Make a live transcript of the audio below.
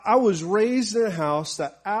I was raised in a house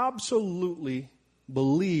that absolutely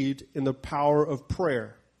believed in the power of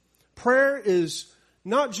prayer. Prayer is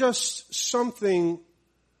not just something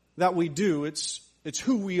that we do, it's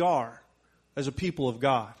who we are as a people of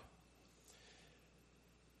God.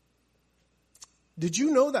 Did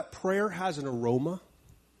you know that prayer has an aroma?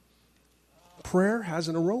 Prayer has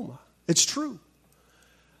an aroma. It's true.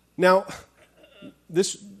 Now,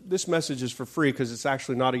 this message is for free because it's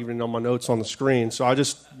actually not even on my notes on the screen. So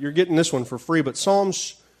you're getting this one for free. But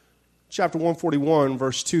Psalms chapter 141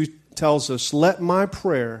 verse 2 tells us, "Let my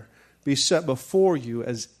prayer be set before you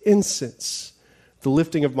as incense, the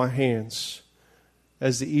lifting of my hands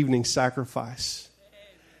as the evening sacrifice."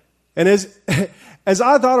 And as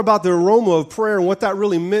I thought about the aroma of prayer and what that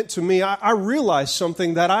really meant to me, I realized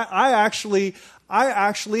something, that I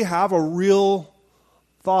actually have a real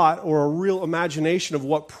thought or a real imagination of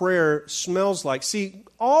what prayer smells like. See,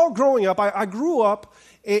 all growing up, I grew up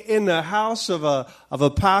in the house of a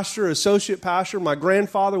pastor, associate pastor. My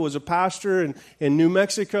grandfather was a pastor in New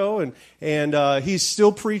Mexico, and he's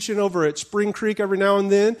still preaching over at Spring Creek every now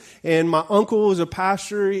and then. And my uncle was a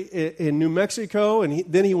pastor in New Mexico, and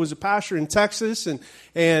then he was a pastor in Texas, and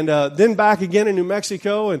then back again in New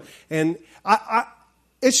Mexico. And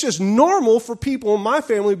it's just normal for people in my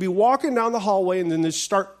family to be walking down the hallway and then just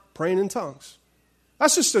start praying in tongues.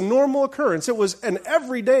 That's just a normal occurrence. It was an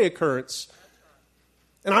everyday occurrence.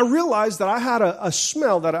 And I realized that I had a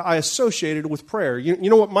smell that I associated with prayer. You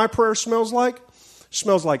know what my prayer smells like? It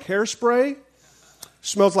smells like hairspray. It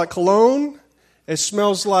smells like cologne. It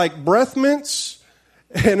smells like breath mints.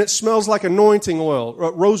 And it smells like anointing oil,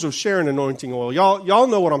 Rose of Sharon anointing oil. Y'all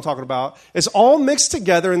know what I'm talking about. It's all mixed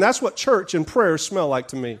together, and that's what church and prayer smell like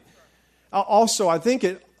to me. Also, I think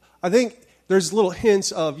there's little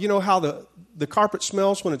hints of, you know how the carpet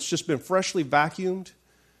smells when it's just been freshly vacuumed?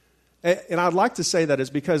 And I'd like to say that it's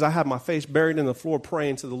because I had my face buried in the floor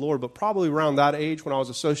praying to the Lord, but probably around that age when I was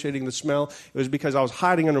associating the smell, it was because I was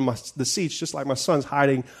hiding under the seats, just like my son's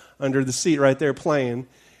hiding under the seat right there playing.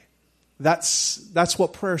 That's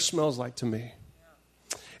what prayer smells like to me.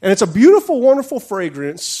 And it's a beautiful, wonderful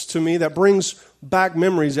fragrance to me that brings back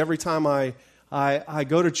memories every time I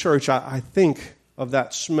go to church. I think of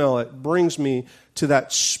that smell. It brings me to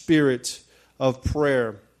that spirit of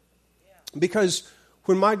prayer. Because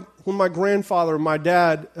when my grandfather, my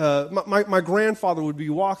dad, my grandfather would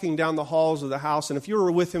be walking down the halls of the house, and if you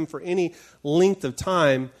were with him for any length of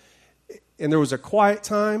time, and there was a quiet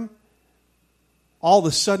time, all of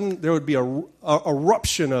a sudden there would be a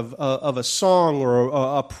eruption of a song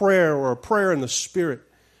or a prayer in the spirit.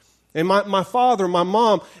 And my father, my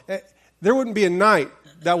mom, there wouldn't be a night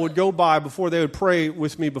that would go by before they would pray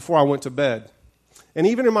with me before I went to bed. And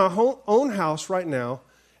even in my own house right now,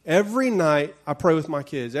 every night I pray with my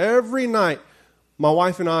kids. Every night my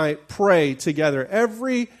wife and I pray together.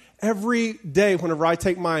 Every day whenever I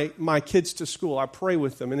take my kids to school, I pray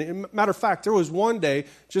with them. And matter of fact, there was one day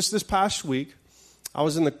just this past week, I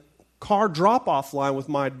was in the car drop-off line with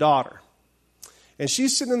my daughter. And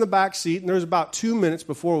she's sitting in the back seat, and there was about 2 minutes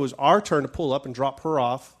before it was our turn to pull up and drop her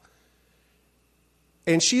off.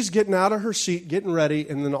 And she's getting out of her seat, getting ready,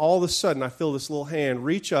 and then all of a sudden I feel this little hand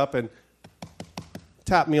reach up and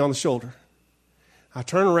tap me on the shoulder. I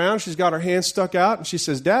turn around, she's got her hand stuck out, and she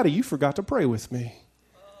says, "Daddy, you forgot to pray with me."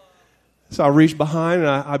 So I reached behind and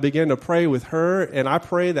I began to pray with her, and I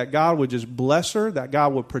pray that God would just bless her, that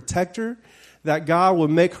God would protect her, that God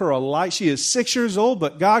would make her a light. She is 6 years old,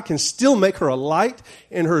 but God can still make her a light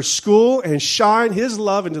in her school and shine His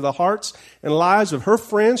love into the hearts and lives of her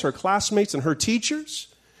friends, her classmates, and her teachers.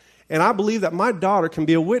 And I believe that my daughter can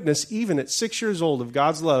be a witness even at 6 years old of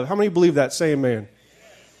God's love. How many believe that? Say amen.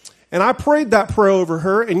 And I prayed that prayer over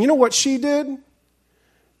her, and you know what she did?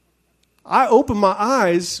 I opened my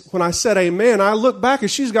eyes when I said amen. I looked back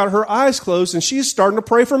and she's got her eyes closed and she's starting to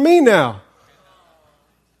pray for me now.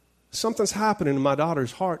 Something's happening in my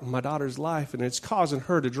daughter's heart and my daughter's life, and it's causing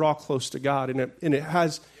her to draw close to God. And it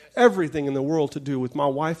has everything in the world to do with my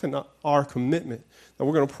wife and our commitment that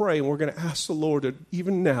we're going to pray and we're going to ask the Lord to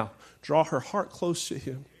even now draw her heart close to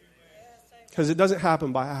Him, because it doesn't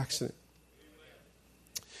happen by accident.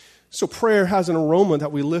 So prayer has an aroma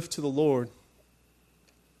that we lift to the Lord.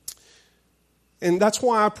 And that's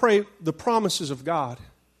why I pray the promises of God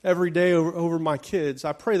every day over my kids.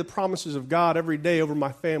 I pray the promises of God every day over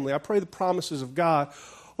my family. I pray the promises of God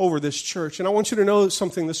over this church. And I want you to know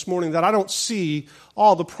something this morning, that I don't see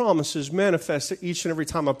all the promises manifest each and every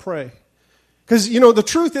time I pray. Because, you know, the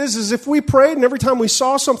truth is if we prayed and every time we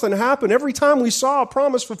saw something happen, every time we saw a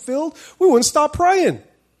promise fulfilled, we wouldn't stop praying.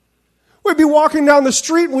 We'd be walking down the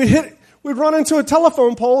street and we'd run into a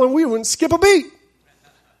telephone pole and we wouldn't skip a beat.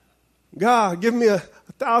 God, give me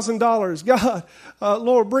 $1,000. God,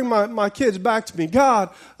 Lord, bring my kids back to me. God,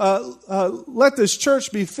 let this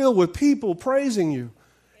church be filled with people praising you.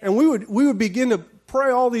 And we would begin to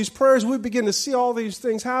pray all these prayers. We'd begin to see all these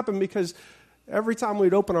things happen because every time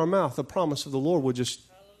we'd open our mouth, the promise of the Lord would just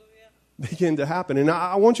begin to happen. And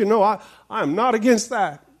I want you to know, I am not against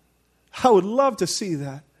that. I would love to see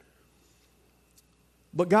that.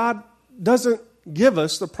 But God doesn't give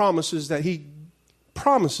us the promises that He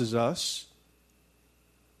promises us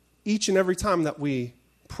each and every time that we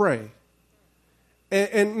pray.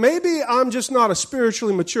 And maybe I'm just not a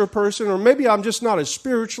spiritually mature person, or maybe I'm just not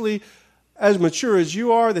as mature as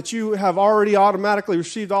you are, that you have already automatically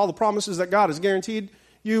received all the promises that God has guaranteed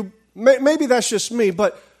you. Maybe that's just me,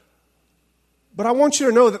 but I want you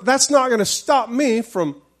to know that that's not going to stop me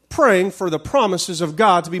from praying for the promises of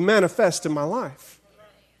God to be manifest in my life.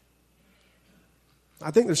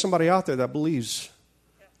 I think there's somebody out there that believes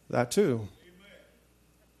that too.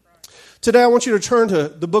 Today I want you to turn to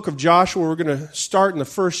the book of Joshua. We're going to start in the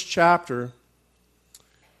first chapter.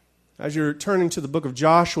 As you're turning to the book of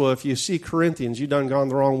Joshua, if you see Corinthians, you've done gone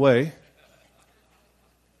the wrong way.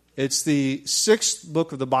 It's the 6th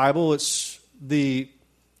book of the Bible. It's the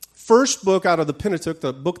first book out of the Pentateuch,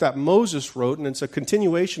 the book that Moses wrote, and it's a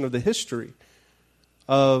continuation of the history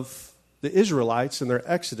of the Israelites and their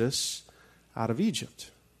exodus out of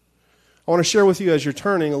Egypt. I want to share with you, as you're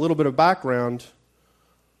turning, a little bit of background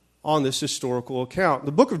on this historical account.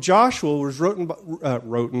 The book of Joshua was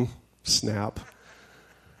The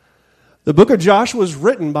book of Joshua was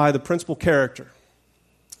written by the principal character,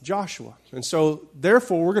 Joshua. And so,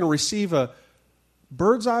 therefore, we're going to receive a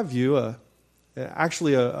bird's eye view, a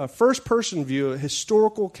first-person view, a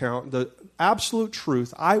historical account, the absolute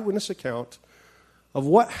truth, eyewitness account of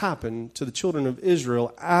what happened to the children of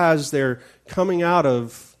Israel as they're coming out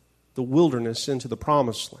of the wilderness into the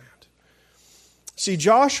promised land. See,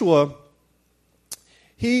 Joshua,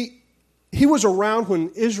 he was around when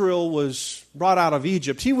Israel was brought out of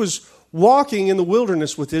Egypt. He was walking in the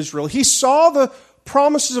wilderness with Israel. He saw the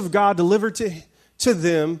promises of God delivered to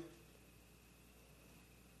them.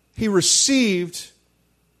 He received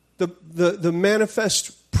the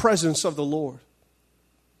manifest presence of the Lord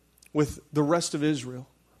with the rest of Israel.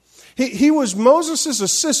 He was Moses'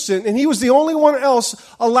 assistant, and he was the only one else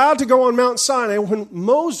allowed to go on Mount Sinai when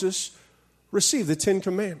Moses received the 10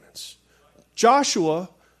 Commandments. Joshua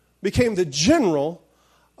became the general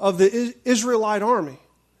of the Israelite army.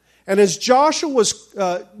 And as Joshua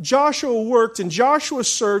worked and Joshua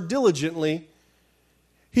served diligently,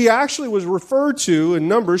 he actually was referred to in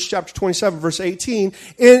Numbers chapter 27, verse 18,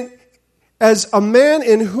 as a man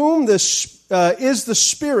in whom is the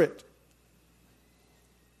Spirit.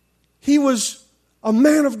 He was a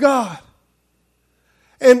man of God.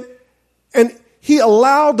 And he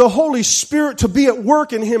allowed the Holy Spirit to be at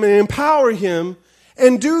work in him and empower him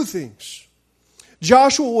and do things.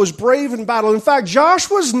 Joshua was brave in battle. In fact,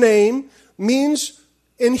 Joshua's name means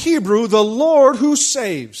in Hebrew, the Lord who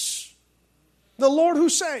saves. The Lord who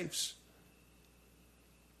saves.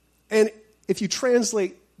 And if you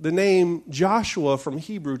translate the name Joshua from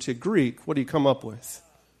Hebrew to Greek, what do you come up with?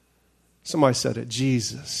 Somebody said it,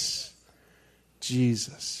 Jesus.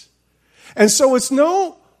 Jesus. And so it's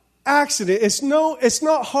no accident. It's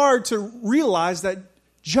not hard to realize that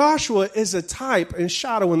Joshua is a type and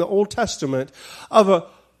shadow in the Old Testament of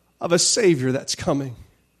a Savior that's coming.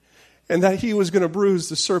 And that he was going to bruise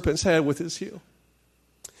the serpent's head with his heel.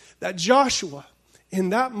 That Joshua,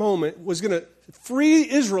 in that moment, was going to free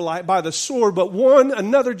Israelite by the sword, but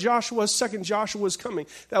another Joshua, second Joshua was coming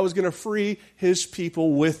that was going to free his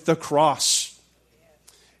people with the cross.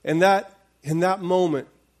 And that in that moment,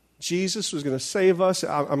 Jesus was going to save us.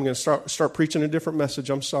 I'm going to start preaching a different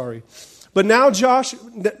message. I'm sorry. But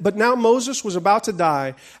now Moses was about to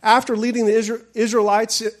die. After leading the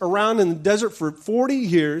Israelites around in the desert for 40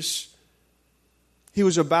 years, he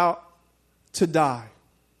was about to die.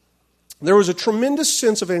 There was a tremendous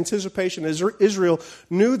sense of anticipation as Israel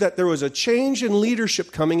knew that there was a change in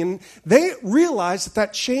leadership coming, and they realized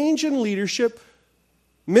that change in leadership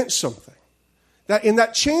meant something. That in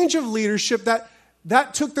that change of leadership,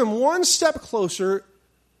 that took them one step closer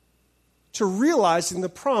to realizing the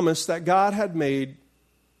promise that God had made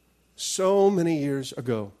so many years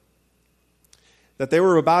ago. That they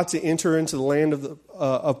were about to enter into the land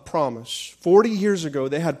of promise. 40 years ago,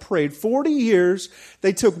 they had prayed. 40 years,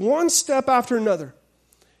 they took one step after another.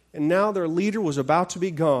 And now their leader was about to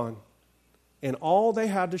be gone. And all they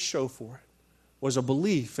had to show for it was a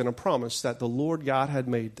belief and a promise that the Lord God had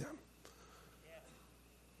made them.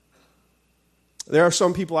 There are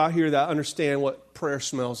some people out here that understand what prayer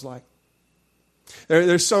smells like.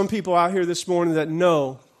 There's some people out here this morning that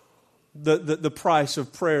know the price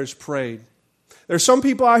of prayers prayed. There's some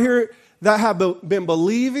people out here that have been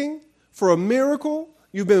believing for a miracle.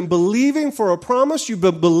 You've been believing for a promise. You've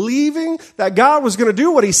been believing that God was going to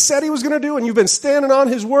do what He said He was going to do, and you've been standing on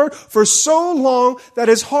His word for so long that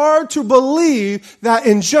it's hard to believe that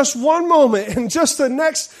in just one moment, in just the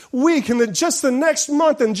next week, and then just the next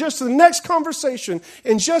month, and just the next conversation,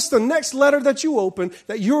 and just the next letter that you open,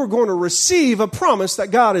 that you're going to receive a promise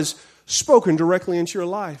that God has spoken directly into your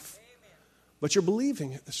life. But you're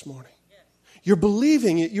believing it this morning. You're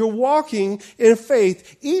believing it. You're walking in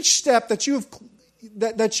faith. Each step that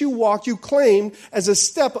you walk, you claim as a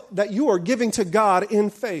step that you are giving to God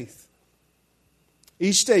in faith.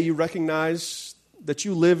 Each day you recognize that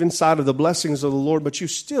you live inside of the blessings of the Lord, but you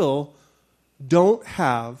still don't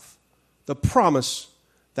have the promise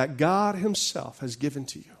that God Himself has given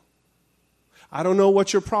to you. I don't know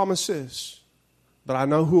what your promise is, but I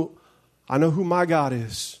know who my God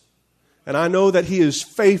is. And I know that He is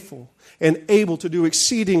faithful and able to do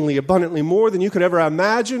exceedingly abundantly more than you could ever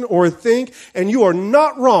imagine or think. And you are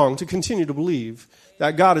not wrong to continue to believe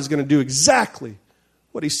that God is going to do exactly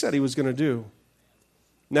what He said He was going to do.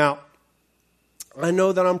 Now, I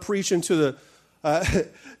know that I'm preaching to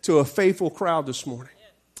a faithful crowd this morning.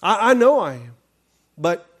 I know I am.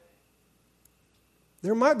 But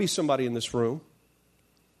there might be somebody in this room.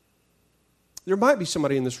 There might be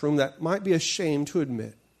somebody in this room that might be ashamed to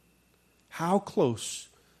admit how close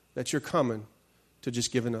that you're coming to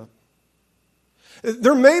just giving up.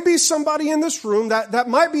 There may be somebody in this room that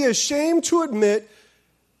might be ashamed to admit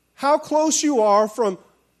how close you are from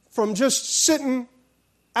just sitting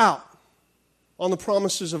out on the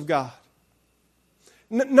promises of God.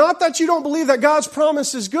 Not that you don't believe that God's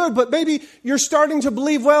promise is good, but maybe you're starting to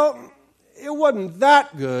believe, well, it wasn't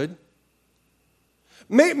that good.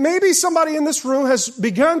 Maybe somebody in this room has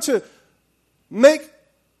begun to make,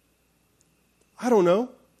 I don't know,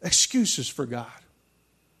 excuses for God.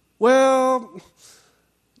 Well,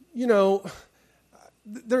 you know,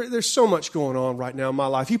 there's so much going on right now in my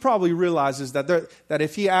life. He probably realizes that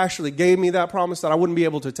if He actually gave me that promise, that I wouldn't be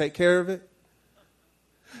able to take care of it.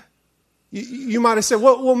 You might have said,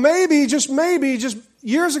 well, maybe, just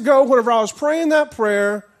years ago, whenever I was praying that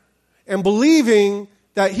prayer and believing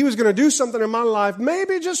that He was going to do something in my life,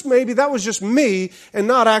 maybe, just maybe, that was just me and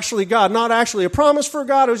not actually God, not actually a promise for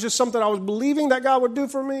God. It was just something I was believing that God would do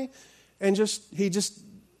for me. And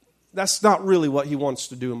that's not really what He wants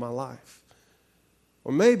to do in my life.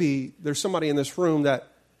 Or maybe there's somebody in this room that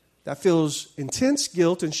feels intense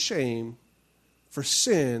guilt and shame for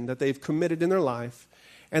sin that they've committed in their life.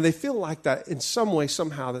 And they feel like that in some way,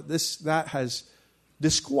 somehow, that has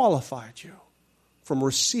disqualified you from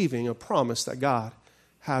receiving a promise that God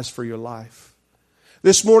has for your life.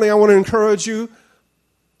 This morning I want to encourage you.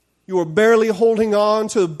 You are barely holding on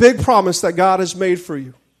to the big promise that God has made for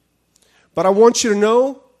you. But I want you to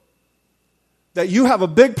know that you have a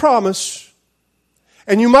big promise,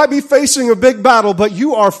 and you might be facing a big battle, but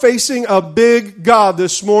you are facing a big God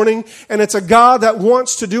this morning, and it's a God that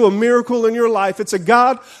wants to do a miracle in your life. It's a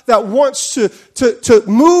God that wants to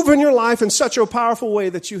move in your life in such a powerful way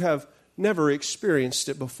that you have never experienced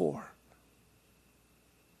it before.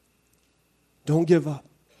 Don't give up.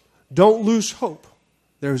 Don't lose hope.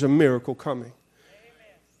 There's a miracle coming.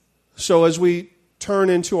 Amen. So as we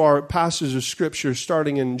turn into our passage of Scripture,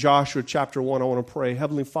 starting in Joshua chapter 1, I want to pray.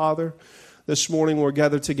 Heavenly Father, this morning we're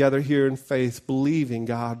gathered together here in faith, believing,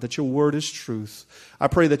 God, that your word is truth. I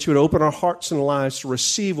pray that you would open our hearts and lives to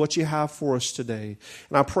receive what you have for us today.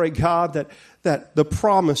 And I pray, God, that the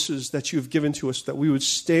promises that you've given to us, that we would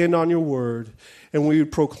stand on your word and we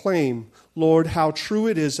would proclaim, Lord, how true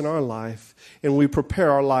it is in our life. And we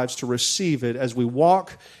prepare our lives to receive it as we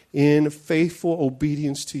walk in faithful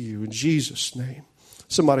obedience to you. In Jesus' name.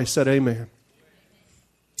 Somebody said amen.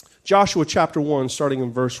 Joshua chapter 1, starting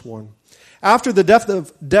in verse 1. After the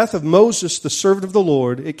death of Moses, the servant of the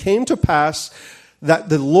Lord, it came to pass that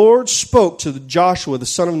the Lord spoke to Joshua, the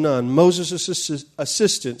son of Nun, Moses'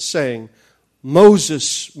 assistant, saying,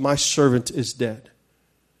 Moses, my servant, is dead.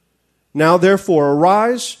 Now therefore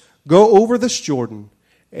arise, go over this Jordan,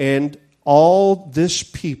 and all this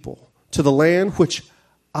people to the land which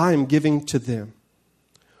I am giving to them,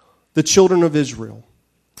 the children of Israel.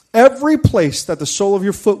 Every place that the sole of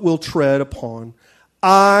your foot will tread upon,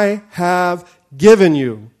 I have given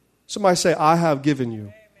you. Somebody say, I have given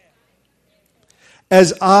you.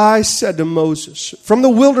 As I said to Moses, from the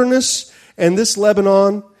wilderness and this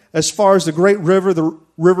Lebanon, as far as the great river, the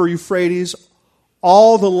river Euphrates,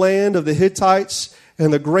 all the land of the Hittites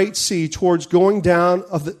and the great sea towards the going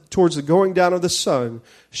down of the sun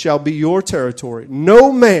shall be your territory.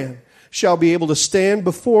 No man shall be able to stand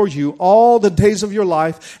before you all the days of your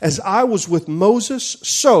life. As I was with Moses,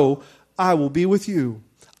 so I will be with you.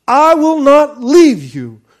 I will not leave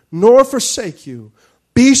you nor forsake you.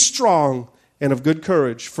 Be strong and of good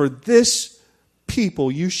courage, for this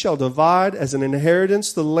people you shall divide as an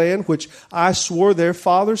inheritance the land which I swore their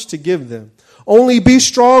fathers to give them. Only be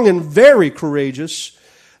strong and very courageous,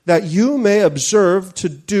 that you may observe to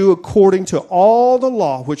do according to all the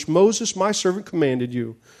law which Moses my servant commanded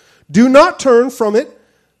you. Do not turn from it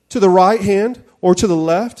to the right hand or to the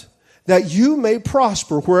left, that you may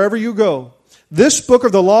prosper wherever you go. This book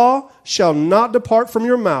of the law shall not depart from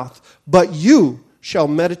your mouth, but you shall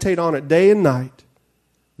meditate on it day and night,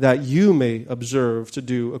 that you may observe to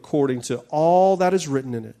do according to all that is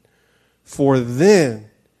written in it. For then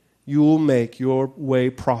you will make your way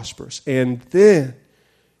prosperous, and then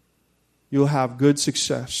you'll have good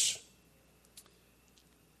success.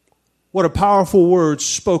 What a powerful word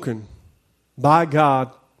spoken by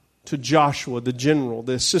God to Joshua, the general,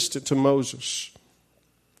 the assistant to Moses,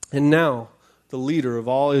 and now the leader of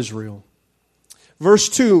all Israel. Verse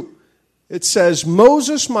 2, it says,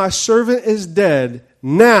 Moses, my servant, is dead.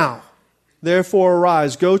 Now, therefore,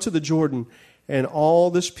 arise, go to the Jordan, and all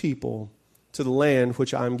this people to the land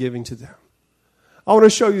which I am giving to them. I want to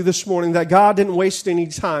show you this morning that God didn't waste any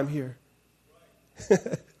time here.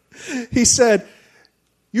 He said,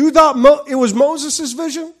 you thought it was Moses'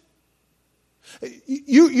 vision?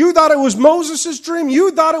 You thought it was Moses' dream?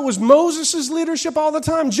 You thought it was Moses' leadership all the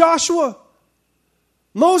time? Joshua,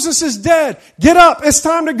 Moses is dead. Get up. It's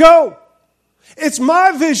time to go. It's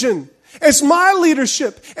my vision. It's my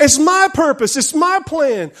leadership. It's my purpose. It's my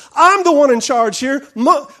plan. I'm the one in charge here.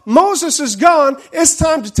 Moses is gone. It's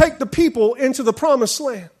time to take the people into the promised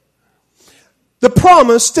land. The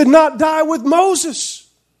promise did not die with Moses.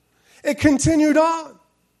 It continued on.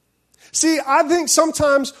 See, I think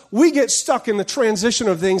sometimes we get stuck in the transition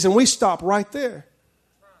of things and we stop right there.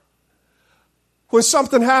 When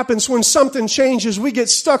something happens, when something changes, we get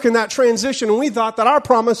stuck in that transition and we thought that our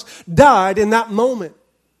promise died in that moment.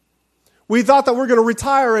 We thought that we're going to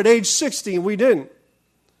retire at age 60 and we didn't.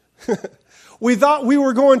 We thought we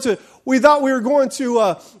were going to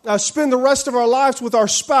spend the rest of our lives with our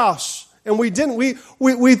spouse. And we didn't.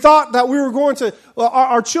 We thought that we were going to,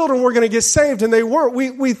 our children were going to get saved, and they weren't.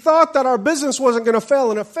 We thought that our business wasn't going to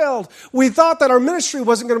fail, and it failed. We thought that our ministry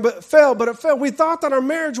wasn't going to fail, but it failed. We thought that our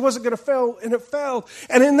marriage wasn't going to fail, and it failed.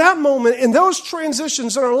 And in that moment, in those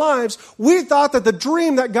transitions in our lives, we thought that the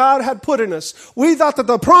dream that God had put in us, we thought that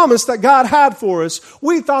the promise that God had for us,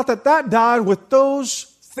 we thought that that died with those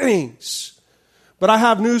things. But I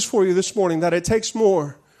have news for you this morning that it takes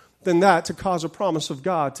more than that to cause a promise of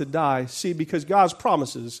God to die. See, because God's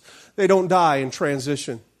promises, they don't die in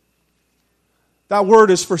transition. That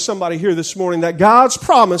word is for somebody here this morning, that God's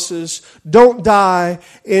promises don't die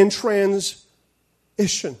in transition.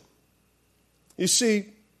 You see,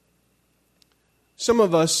 some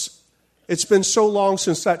of us, it's been so long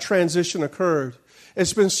since that transition occurred.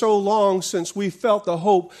 It's been so long since we felt the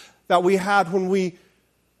hope that we had when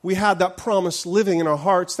we had that promise living in our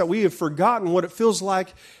hearts, that we have forgotten what it feels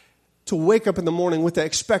like to wake up in the morning with the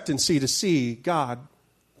expectancy to see God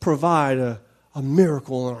provide a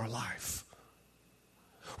miracle in our life.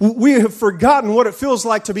 We have forgotten what it feels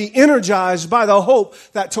like to be energized by the hope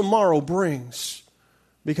that tomorrow brings,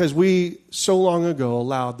 because we so long ago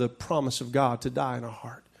allowed the promise of God to die in our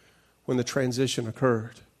heart when the transition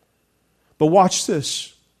occurred. But watch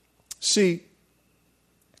this. See,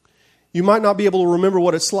 you might not be able to remember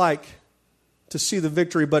what it's like to see the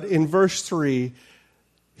victory, but in verse 3,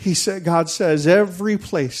 God says, every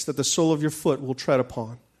place that the sole of your foot will tread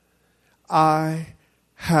upon, I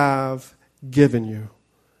have given you,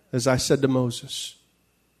 as I said to Moses.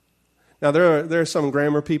 Now, there are some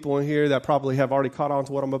grammar people in here that probably have already caught on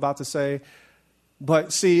to what I'm about to say.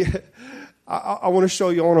 But see, I want to show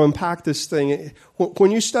you, I want to unpack this thing. When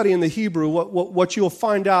you study in the Hebrew, what you'll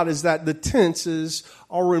find out is that the tenses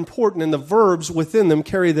are important, and the verbs within them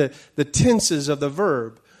carry the tenses of the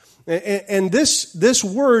verb. And this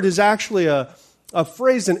word is actually a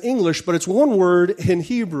phrase in English, but it's one word in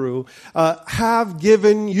Hebrew, have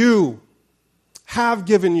given you. Have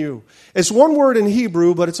given you. It's one word in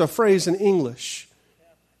Hebrew, but it's a phrase in English.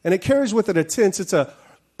 And it carries with it a tense. It's a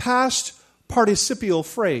past participial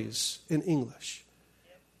phrase in English.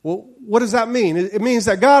 Well, what does that mean? It means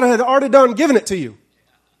that God had already done given it to you.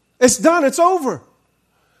 It's done. It's over.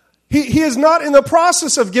 He is not in the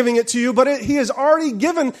process of giving it to you, but He has already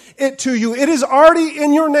given it to you. It is already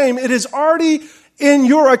in your name. It is already in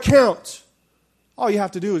your account. All you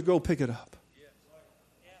have to do is go pick it up.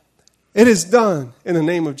 It is done in the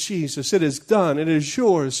name of Jesus. It is done. It is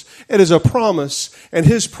yours. It is a promise, and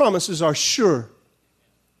His promises are sure.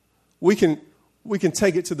 We can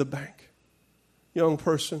take it to the bank. Young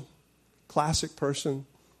person, classic person,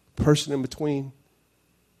 person in between,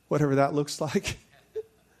 whatever that looks like.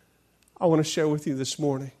 I want to share with you this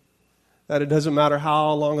morning that it doesn't matter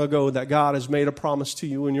how long ago that God has made a promise to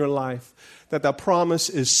you in your life, that promise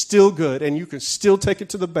is still good, and you can still take it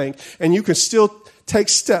to the bank, and you can still take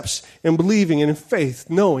steps in believing and in faith,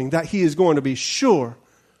 knowing that He is going to be sure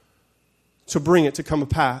to bring it to come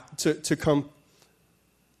to come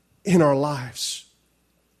in our lives.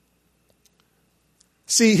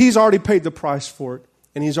 See, He's already paid the price for it,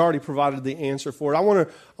 and He's already provided the answer for it. I want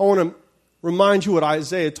to remind you what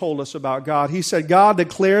Isaiah told us about God. He said, God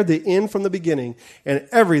declared the end from the beginning, and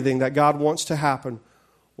everything that God wants to happen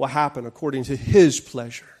will happen according to His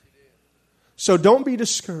pleasure. So don't be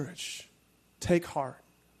discouraged. Take heart,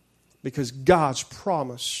 because God's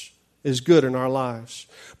promise is good in our lives.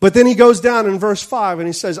 But then He goes down in verse 5 and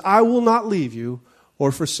He says, I will not leave you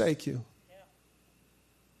or forsake you.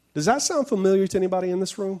 Does that sound familiar to anybody in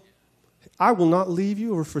this room? I will not leave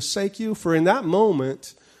you or forsake you. For in that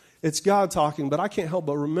moment, it's God talking, but I can't help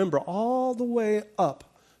but remember all the way up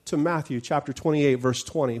to Matthew chapter 28, verse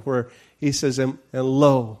 20, where He says, and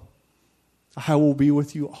lo, I will be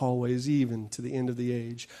with you always, even to the end of the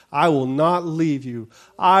age. I will not leave you.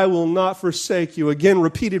 I will not forsake you. Again,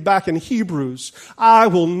 repeated back in Hebrews, I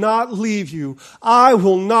will not leave you. I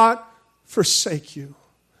will not forsake you.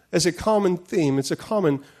 As a common theme, it's a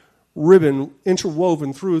common ribbon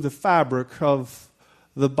interwoven through the fabric of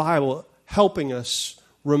the Bible, helping us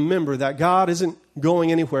remember that God isn't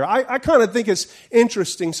going anywhere. I kind of think it's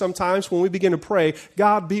interesting sometimes when we begin to pray,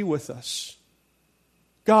 God be with us.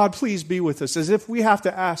 God, please be with us, as if we have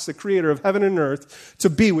to ask the Creator of heaven and earth to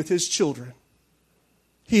be with His children.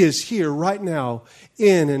 He is here right now,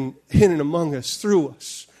 in and among us, through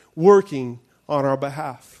us, working on our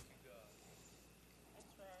behalf.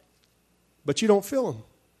 But you don't feel Him.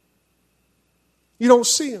 You don't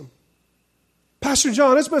see Him. Pastor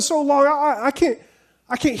John, it's been so long, I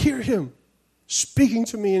can't hear Him speaking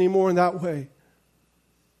to me anymore in that way.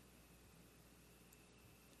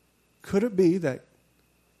 Could it be that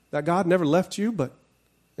God never left you, but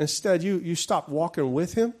instead you stopped walking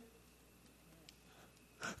with Him?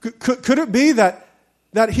 Could it be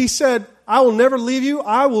that He said, I will never leave you,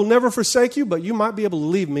 I will never forsake you, but you might be able to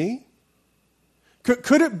leave me?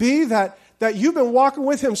 Could it be that you've been walking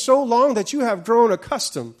with Him so long that you have grown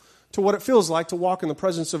accustomed to what it feels like to walk in the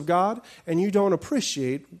presence of God, and you don't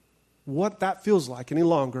appreciate what that feels like any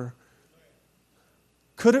longer?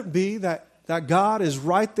 Could it be that God is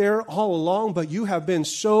right there all along, but you have been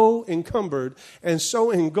so encumbered and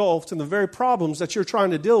so engulfed in the very problems that you're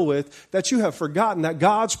trying to deal with that you have forgotten that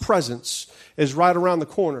God's presence is right around the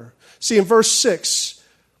corner? See, in verse 6,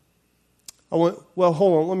 hold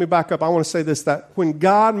on, let me back up. I want to say this, that when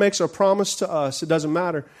God makes a promise to us, it doesn't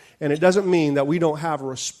matter, and it doesn't mean that we don't have a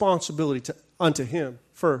responsibility unto Him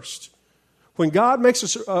first. When God makes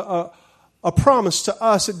a promise to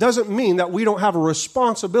us, it doesn't mean that we don't have a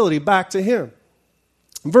responsibility back to Him.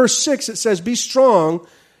 Verse 6, it says, be strong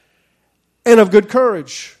and of good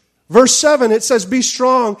courage. Verse 7, it says, be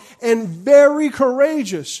strong and very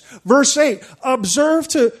courageous. Verse 8, observe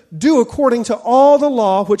to do according to all the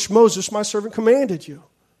law which Moses, my servant, commanded you.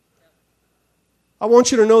 I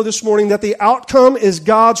want you to know this morning that the outcome is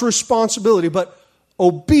God's responsibility, but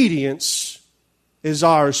obedience is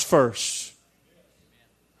ours first.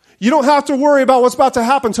 You don't have to worry about what's about to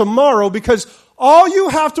happen tomorrow, because all you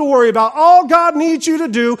have to worry about, all God needs you to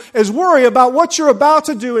do is worry about what you're about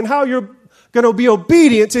to do and how you're going to be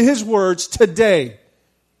obedient to His words today.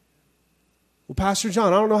 Well, Pastor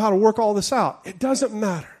John, I don't know how to work all this out. It doesn't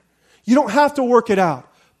matter. You don't have to work it out.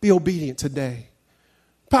 Be obedient today.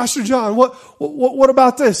 Pastor John, what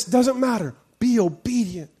about this? Doesn't matter. Be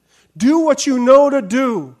obedient. Do what you know to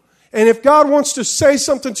do. And if God wants to say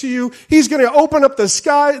something to you, He's going to open up the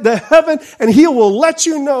sky, the heaven, and He will let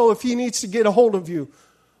you know if He needs to get a hold of you.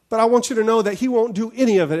 But I want you to know that He won't do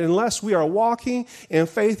any of it unless we are walking in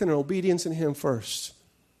faith and in obedience in Him first.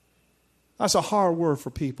 That's a hard word for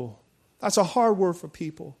people. That's a hard word for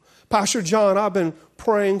people. Pastor John, I've been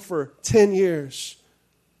praying for 10 years.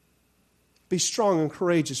 Be strong and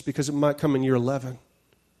courageous, because it might come in year 11.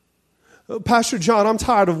 Pastor John, I'm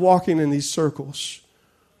tired of walking in these circles.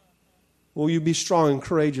 Will you be strong and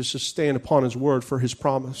courageous to stand upon His word for His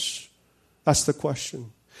promise? That's the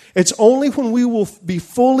question. It's only when we will be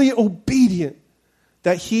fully obedient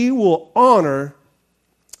that He will honor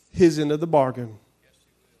His end of the bargain.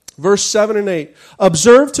 Verse 7 and 8.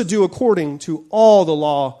 Observe to do according to all the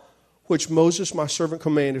law which Moses my servant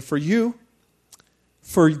commanded for you,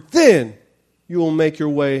 for then you will make your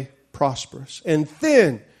way prosperous, and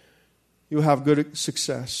then you'll have good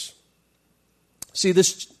success. See,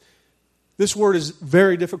 this word is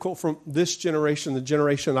very difficult from this generation, the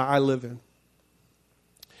generation that I live in.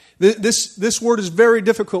 This word is very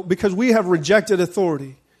difficult because we have rejected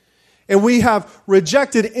authority. And we have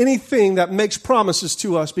rejected anything that makes promises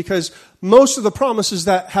to us because most of the promises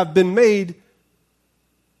that have been made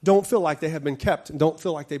don't feel like they have been kept and don't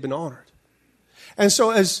feel like they've been honored. And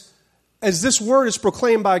so as this word is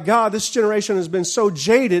proclaimed by God, this generation has been so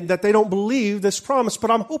jaded that they don't believe this promise.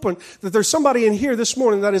 But I'm hoping that there's somebody in here this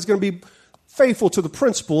morning that is going to be faithful to the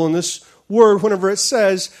principle in this word whenever it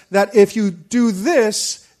says that if you do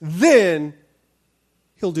this, then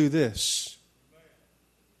He'll do this.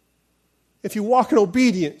 If you walk in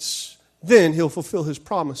obedience, then He'll fulfill His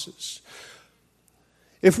promises.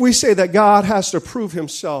 If we say that God has to prove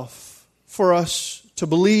Himself for us to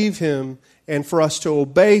believe Him and for us to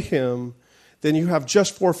obey Him, then you have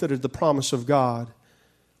just forfeited the promise of God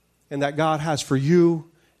and that God has for you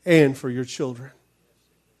and for your children.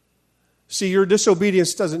 See, your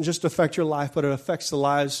disobedience doesn't just affect your life, but it affects the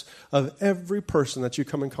lives of every person that you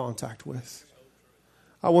come in contact with.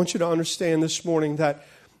 I want you to understand this morning that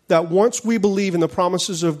once we believe in the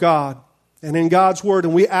promises of God and in God's word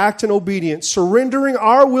and we act in obedience, surrendering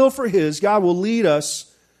our will for His, God will lead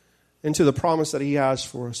us into the promise that He has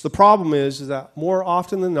for us. The problem is that more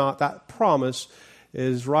often than not, that promise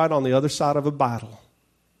is right on the other side of a battle.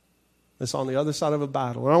 It's on the other side of a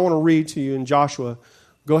battle. And I want to read to you in Joshua.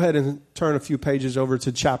 Go ahead and turn a few pages over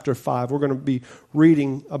to chapter 5. We're going to be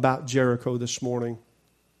reading about Jericho this morning.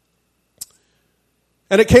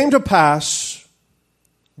 And it came to pass,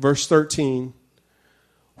 verse 13,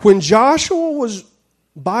 when Joshua was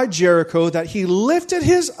by Jericho, that he lifted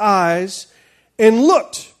his eyes and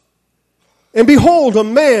looked, and behold, a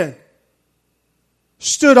man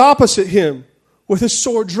stood opposite him with his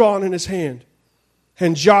sword drawn in his hand.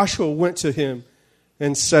 And Joshua went to him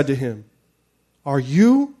and said to him, are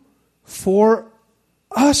you for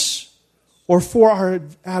us or for our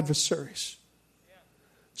adversaries?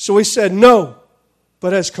 So he said, no.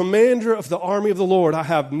 But as commander of the army of the Lord, I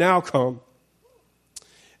have now come.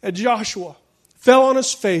 And Joshua fell on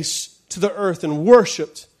his face to the earth and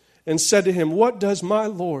worshipped and said to him, what does my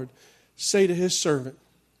Lord say to his servant?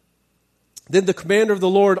 Then the commander of the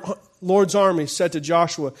Lord's army said to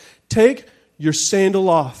Joshua, take your sandal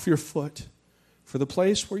off your foot, for the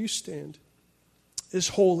place where you stand is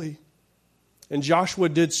holy. And Joshua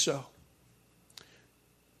did so.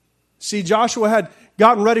 See, Joshua had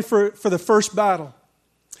gotten ready for the first battle.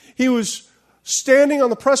 He was standing on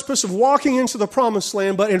the precipice of walking into the promised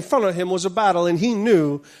land, but in front of him was a battle, and he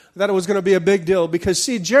knew that it was going to be a big deal because,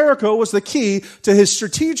 see, Jericho was the key to his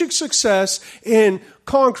strategic success in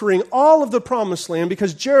conquering all of the promised land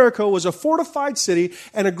because Jericho was a fortified city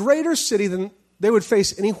and a greater city than they would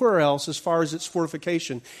face anywhere else as far as its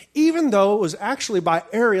fortification, even though it was actually by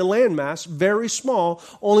area landmass very small,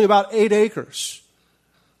 only about 8 acres.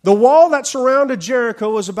 The wall that surrounded Jericho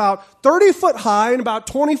was about 30 foot high and about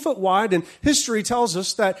 20 foot wide, and history tells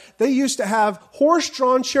us that they used to have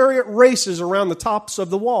horse-drawn chariot races around the tops of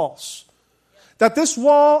the walls. That this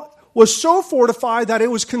wall was so fortified that it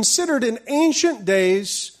was considered in ancient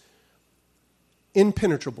days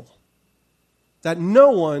impenetrable. That no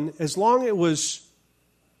one, as long as it was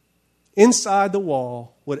inside the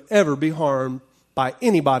wall, would ever be harmed by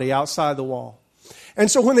anybody outside the wall. And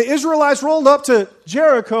so when the Israelites rolled up to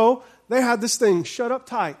Jericho, they had this thing shut up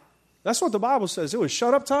tight. That's what the Bible says. It was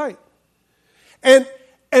shut up tight. And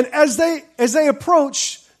as they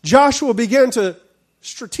approached, Joshua began to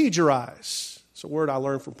strategize. It's a word I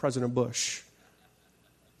learned from President Bush.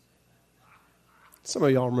 Some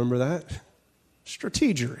of y'all remember that.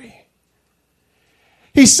 Strategery.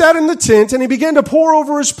 He sat in the tent and he began to pour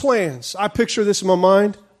over his plans. I picture this in my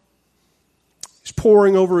mind. He's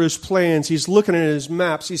pouring over his plans. He's looking at his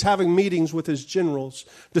maps. He's having meetings with his generals,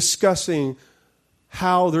 discussing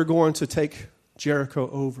how they're going to take Jericho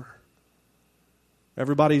over.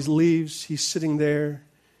 Everybody leaves. He's sitting there.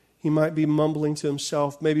 He might be mumbling to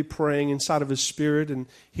himself, maybe praying inside of his spirit. And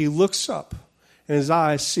he looks up and his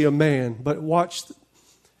eyes see a man. But watch.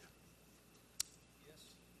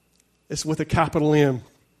 It's with a capital M.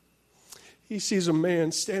 He sees a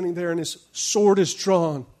man standing there and his sword is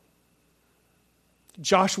drawn.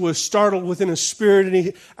 Joshua is startled within his spirit and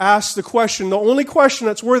he asks the question, the only question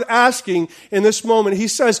that's worth asking in this moment. He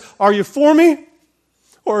says, are you for me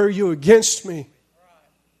or are you against me?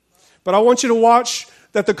 But I want you to watch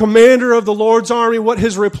that the commander of the Lord's army, what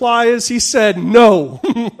his reply is? He said, no.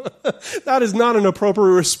 That is not an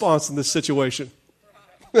appropriate response in this situation.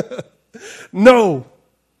 No,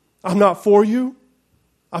 I'm not for you.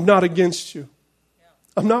 I'm not against you.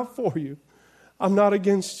 I'm not for you. I'm not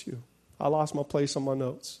against you. I lost my place on my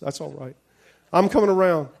notes. That's all right. I'm coming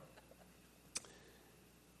around.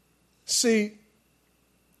 See,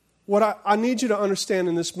 what I need you to understand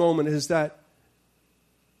in this moment is that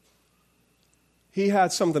he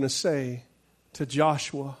had something to say to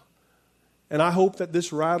Joshua. And I hope that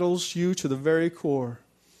this rattles you to the very core.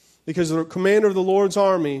 Because the commander of the Lord's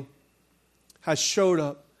army has showed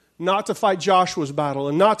up not to fight Joshua's battle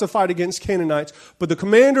and not to fight against Canaanites, but the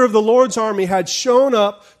commander of the Lord's army had shown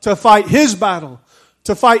up to fight his battle,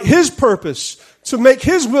 to fight his purpose, to make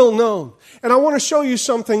his will known. And I want to show you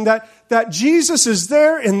something that Jesus is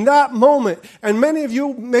there in that moment. And many of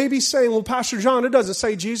you may be saying, well, Pastor John, it doesn't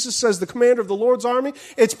say Jesus says the commander of the Lord's army.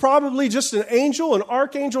 It's probably just an angel, an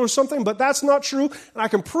archangel or something, but that's not true. And I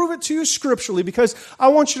can prove it to you scripturally because I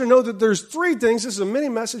want you to know that there's three things. This is a mini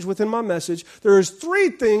message within my message. There's three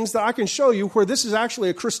things that I can show you where this is actually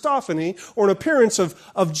a Christophany or an appearance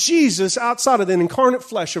of Jesus outside of the incarnate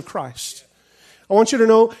flesh of Christ. I want you to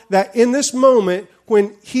know that in this moment,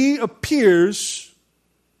 when he appears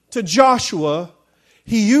to Joshua,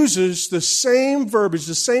 he uses the same verbiage,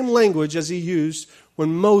 the same language as he used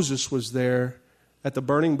when Moses was there at the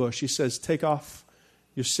burning bush. He says, take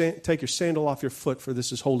your sandal off your foot, for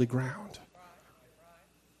this is holy ground.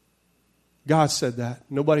 God said that,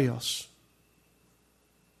 nobody else.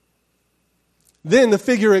 Then the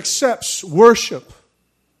figure accepts worship.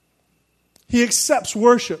 He accepts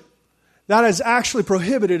worship. That is actually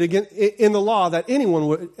prohibited in the law, that anyone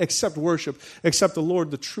would accept worship except the Lord,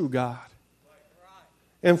 the true God.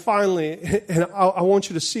 And finally, and I want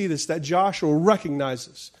you to see this, that Joshua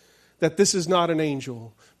recognizes that this is not an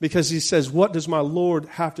angel because he says, what does my Lord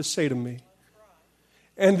have to say to me?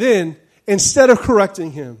 And then, instead of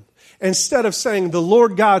correcting him, instead of saying, the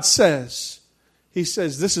Lord God says, he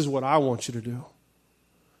says, this is what I want you to do.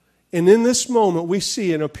 And in this moment, we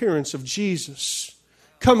see an appearance of Jesus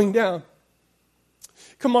coming down.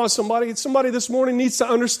 Come on, somebody this morning needs to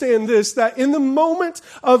understand this, that in the moment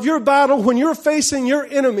of your battle, when you're facing your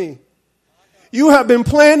enemy, you have been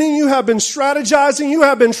planning, you have been strategizing, you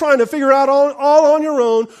have been trying to figure out all on your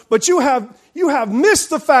own, but you have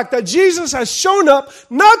missed the fact that Jesus has shown up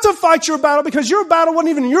not to fight your battle because your battle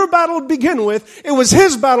wasn't even your battle to begin with. It was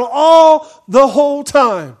his battle all the whole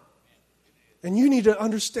time. And you need to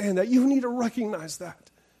understand that. You need to recognize that.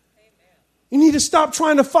 You need to stop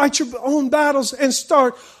trying to fight your own battles and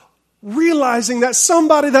start realizing that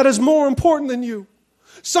somebody that is more important than you,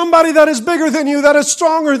 somebody that is bigger than you, that is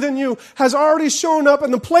stronger than you, has already shown up.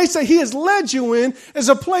 And the place that he has led you in is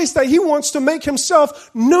a place that he wants to make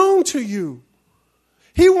himself known to you.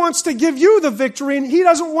 He wants to give you the victory, and he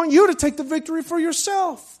doesn't want you to take the victory for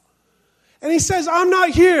yourself. And he says, I'm not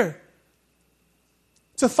here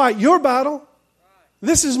to fight your battle.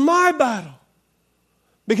 This is my battle.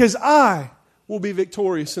 Because I will be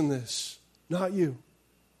victorious in this, not you.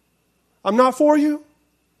 I'm not for you.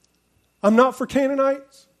 I'm not for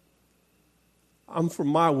Canaanites. I'm for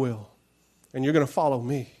my will. And you're going to follow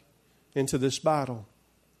me into this battle.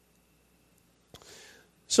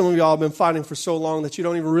 Some of y'all have been fighting for so long that you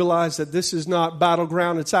don't even realize that this is not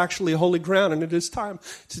battleground. It's actually holy ground. And it is time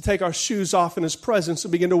to take our shoes off in his presence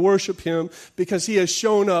and begin to worship him because he has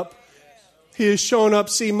shown up. He has shown up.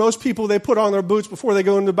 See, most people, they put on their boots before they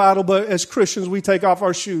go into battle, but as Christians, we take off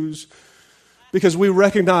our shoes because we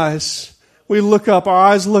recognize, we look up, our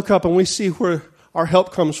eyes look up, and we see where our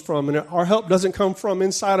help comes from. And our help doesn't come from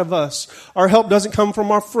inside of us. Our help doesn't come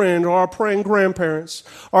from our friend or our praying grandparents.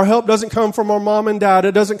 Our help doesn't come from our mom and dad.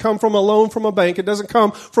 It doesn't come from a loan from a bank. It doesn't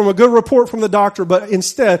come from a good report from the doctor. But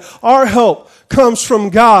instead, our help comes from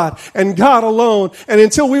God and God alone. And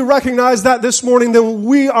until we recognize that this morning, then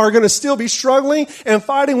we are going to still be struggling and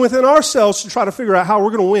fighting within ourselves to try to figure out how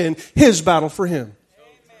we're going to win his battle for him.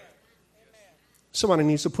 Somebody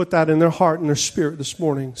needs to put that in their heart and their spirit this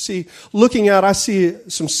morning. See, I see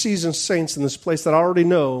some seasoned saints in this place that already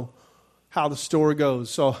know how the story goes.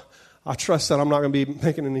 So I trust that I'm not going to be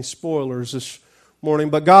making any spoilers this morning.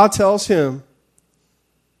 But God tells him,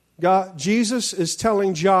 Jesus is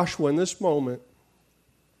telling Joshua in this moment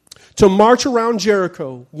to march around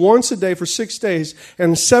Jericho once a day for 6 days,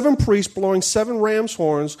 and 7 priests blowing 7 ram's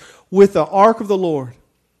horns with the ark of the Lord.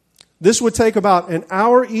 This would take about an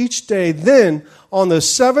hour each day. Then, on the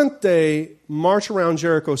 7th day, march around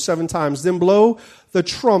Jericho 7 times. Then blow the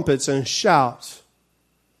trumpets and shout.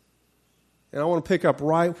 And I want to pick up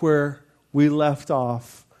right where we left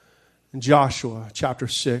off. in Joshua chapter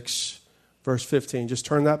 6, verse 15. Just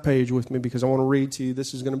turn that page with me because I want to read to you.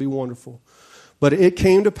 This is going to be wonderful. But it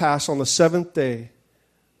came to pass on the seventh day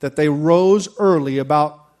that they rose early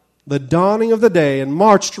about the dawning of the day and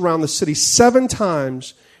marched around the city 7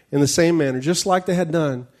 times in the same manner, just like they had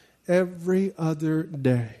done every other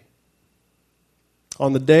day.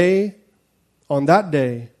 On that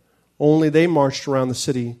day, only they marched around the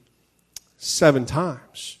city 7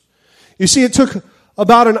 times. You see, it took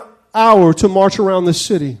about an hour to march around the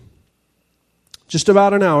city. Just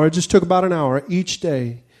about an hour. It just took about an hour each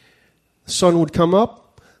day. The sun would come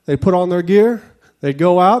up. They'd put on their gear. They'd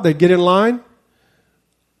go out. They'd get in line.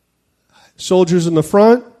 Soldiers in the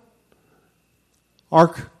front.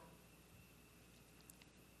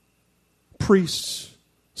 Priests.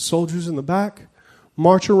 Soldiers in the back.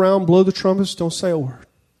 March around, blow the trumpets, don't say a word.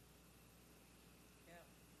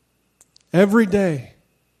 Every day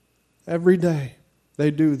they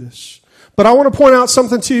do this. But I want to point out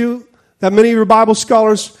something to you that many of your Bible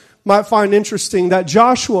scholars might find interesting, that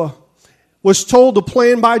Joshua was told to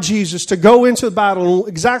plan by Jesus to go into the battle and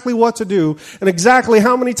exactly what to do and exactly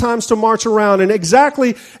how many times to march around and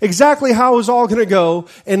exactly how it was all going to go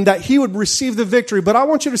and that he would receive the victory. But I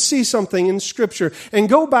want you to see something in Scripture and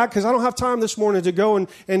go back, because I don't have time this morning to go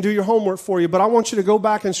and do your homework for you, but I want you to go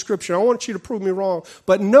back in Scripture. I want you to prove me wrong.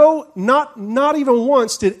 But no, not even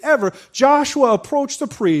once did ever Joshua approach the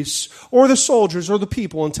priests or the soldiers or the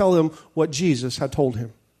people and tell them what Jesus had told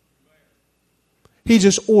him. He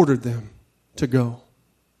just ordered them to go.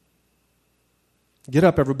 Get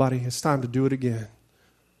up, everybody. It's time to do it again.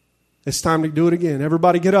 It's time to do it again.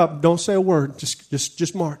 Everybody get up. Don't say a word.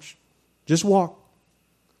 Just march. Just walk.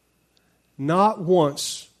 Not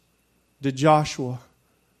once did Joshua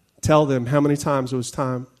tell them how many times it was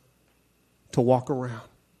time to walk around.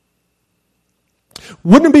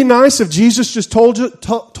 Wouldn't it be nice if Jesus just told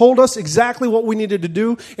us exactly what we needed to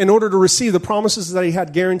do in order to receive the promises that he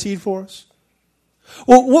had guaranteed for us?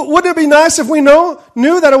 Well, wouldn't it be nice if we knew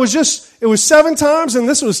that it was 7 times and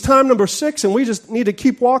this was time number 6 and we just need to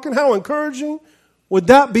keep walking? How encouraging would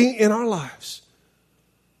that be in our lives?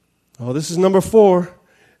 Oh, this is number 4.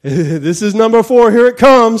 This is number 4. Here it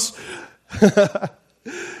comes.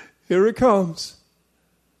 Here it comes.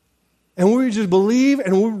 And we would just believe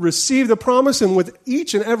and we would receive the promise, and with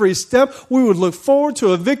each and every step, we would look forward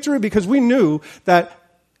to a victory because we knew that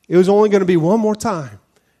it was only going to be one more time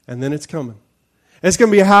and then it's coming. It's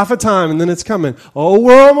going to be a half a time, and then it's coming. Oh,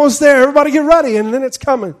 we're almost there. Everybody get ready, and then it's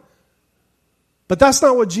coming. But that's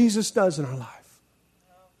not what Jesus does in our life.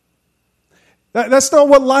 That's not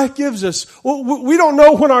what life gives us. We don't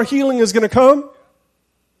know when our healing is going to come.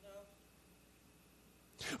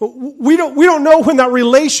 We don't know when that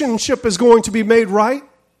relationship is going to be made right.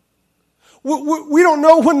 We don't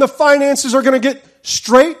know when the finances are going to get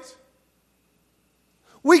straight.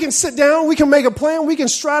 We can sit down, we can make a plan, we can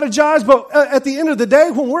strategize, but at the end of the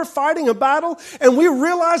day, when we're fighting a battle and we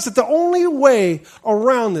realize that the only way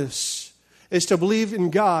around this is to believe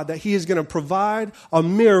in God, that he is going to provide a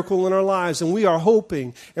miracle in our lives, and we are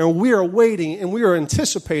hoping and we are waiting and we are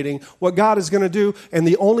anticipating what God is going to do, and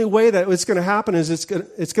the only way that it's going to happen is it's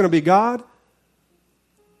going to be God,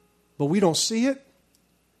 but we don't see it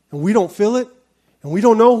and we don't feel it. And we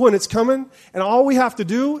don't know when it's coming. And all we have to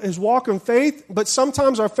do is walk in faith. But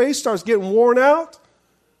sometimes our faith starts getting worn out.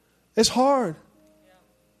 It's hard.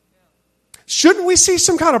 Shouldn't we see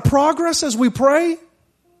some kind of progress as we pray?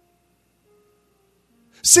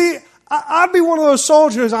 See, I'd be one of those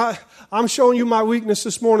soldiers. I'm showing you my weakness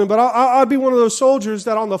this morning. But I'd be one of those soldiers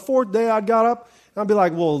that on the 4th day I got up. And I'd be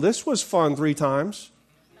like, well, this was fun 3 times.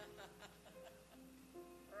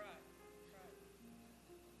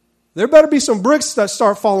 There better be some bricks that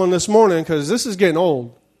start falling this morning, because this is getting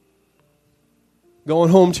old. Going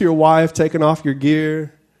home to your wife, taking off your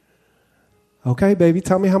gear. Okay, baby,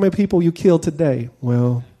 tell me how many people you killed today.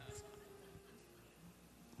 Well,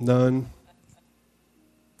 none.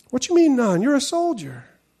 What you mean none? You're a soldier.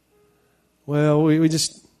 Well, we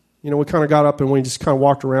just, we kind of got up and we just kind of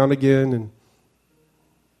walked around again and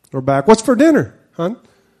we're back. What's for dinner, hon?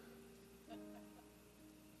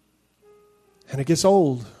 And it gets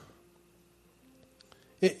old.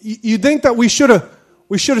 You think that we should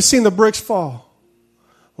have seen the bricks fall.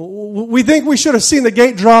 We think we should have seen the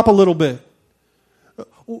gate drop a little bit.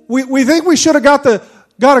 We think we should have got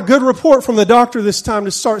got a good report from the doctor this time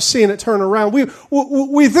to start seeing it turn around. We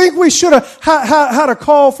think we should have had a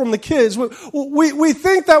call from the kids. We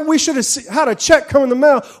think that we should have had a check come in the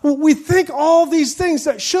mail. We think all these things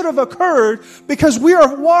that should have occurred because we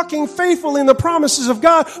are walking faithfully in the promises of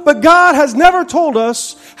God. But God has never told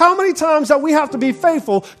us how many times that we have to be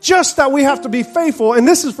faithful, just that we have to be faithful. And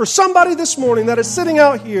this is for somebody this morning that is sitting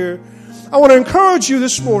out here. I want to encourage you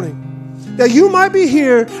this morning that you might be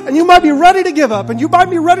here and you might be ready to give up and you might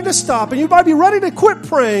be ready to stop and you might be ready to quit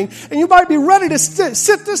praying and you might be ready to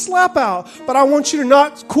sit this lap out. But I want you to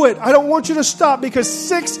not quit. I don't want you to stop because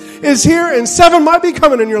 6 is here and 7 might be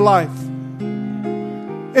coming in your life.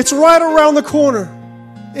 It's right around the corner.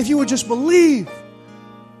 If you would just believe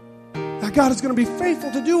that God is going to be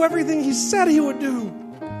faithful to do everything He said He would do.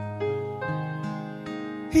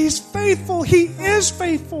 He's faithful. He is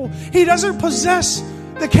faithful. He doesn't possess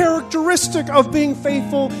the characteristic of being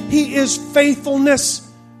faithful. He is faithfulness.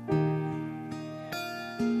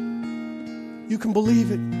 You can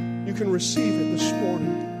believe it. You can receive it this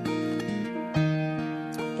morning.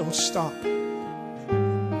 Don't stop.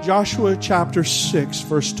 Joshua chapter 6,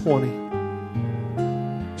 verse 20.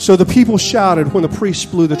 So the people shouted when the priests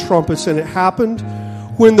blew the trumpets, and it happened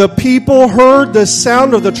when the people heard the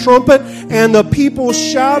sound of the trumpet, and the people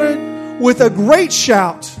shouted with a great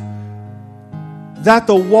shout, that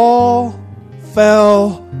the wall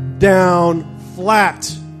fell down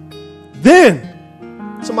flat.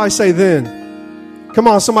 Then, somebody say then. Come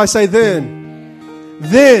on, somebody say then.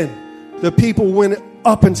 Then the people went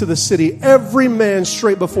up into the city, every man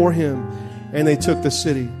straight before him, and they took the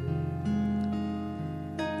city.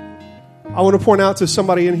 I want to point out to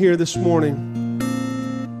somebody in here this morning,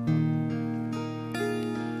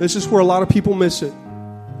 this is where a lot of people miss it.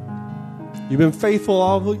 You've been faithful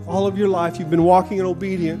all of your life. You've been walking in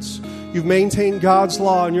obedience. You've maintained God's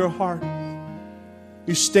law in your heart.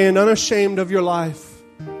 You stand unashamed of your life.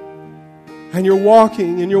 And you're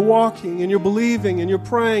walking and you're believing and you're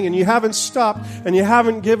praying and you haven't stopped and you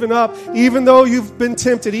haven't given up. Even though you've been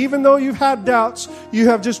tempted, even though you've had doubts, you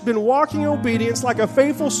have just been walking in obedience like a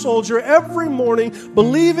faithful soldier every morning,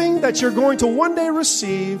 believing that you're going to one day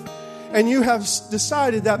receive. And you have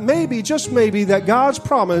decided that maybe, just maybe, that God's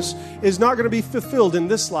promise is not going to be fulfilled in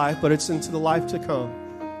this life, but it's into the life to come.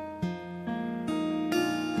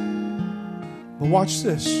 But watch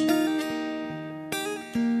this.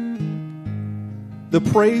 The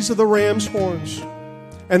praise of the ram's horns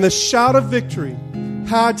and the shout of victory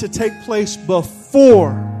had to take place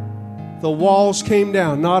before the walls came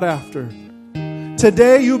down, not after.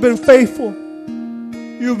 Today you've been faithful.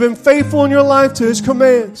 You've been faithful in your life to His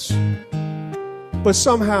commands. But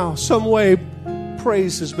somehow, some way,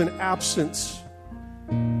 praise has been absent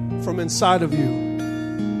from inside of you.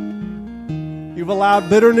 You've allowed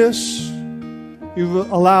bitterness.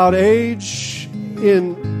 You've allowed age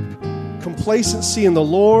in complacency in the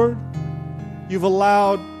Lord. You've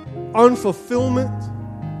allowed unfulfillment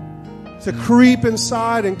to creep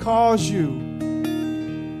inside and cause you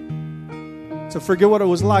to forget what it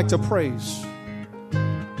was like to praise.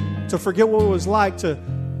 To forget what it was like to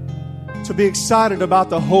be excited about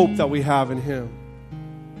the hope that we have in Him.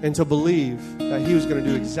 And to believe that He was going to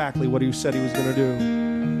do exactly what He said He was going to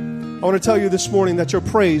do. I want to tell you this morning that your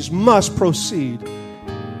praise must proceed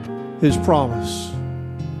His promise.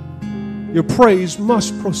 Your praise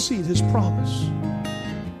must proceed His promise.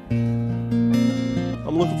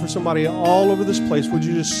 I'm looking for somebody all over this place. Would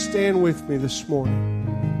you just stand with me this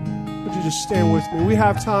morning? Would you just stand with me? We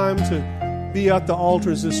have time to be at the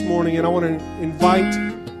altars this morning, and I want to invite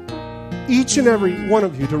each and every one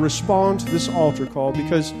of you to respond to this altar call,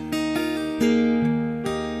 because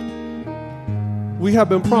we have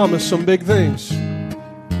been promised some big things.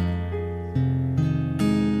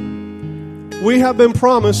 We have been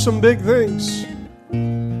promised some big things.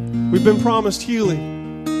 We've been promised healing.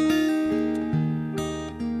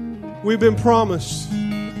 We've been promised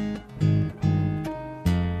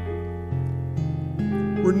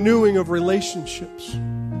renewing of relationships.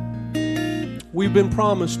 We've been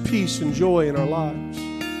promised peace and joy in our lives.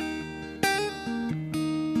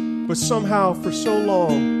 But somehow, for so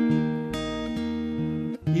long,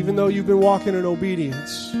 even though you've been walking in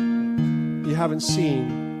obedience, you haven't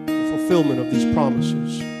seen the fulfillment of these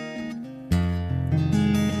promises.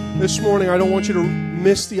 This morning, I don't want you to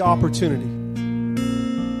miss the opportunity.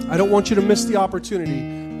 I don't want you to miss the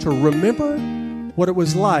opportunity to remember what it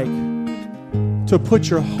was like to put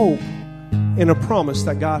your hope in a promise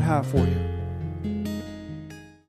that God had for you.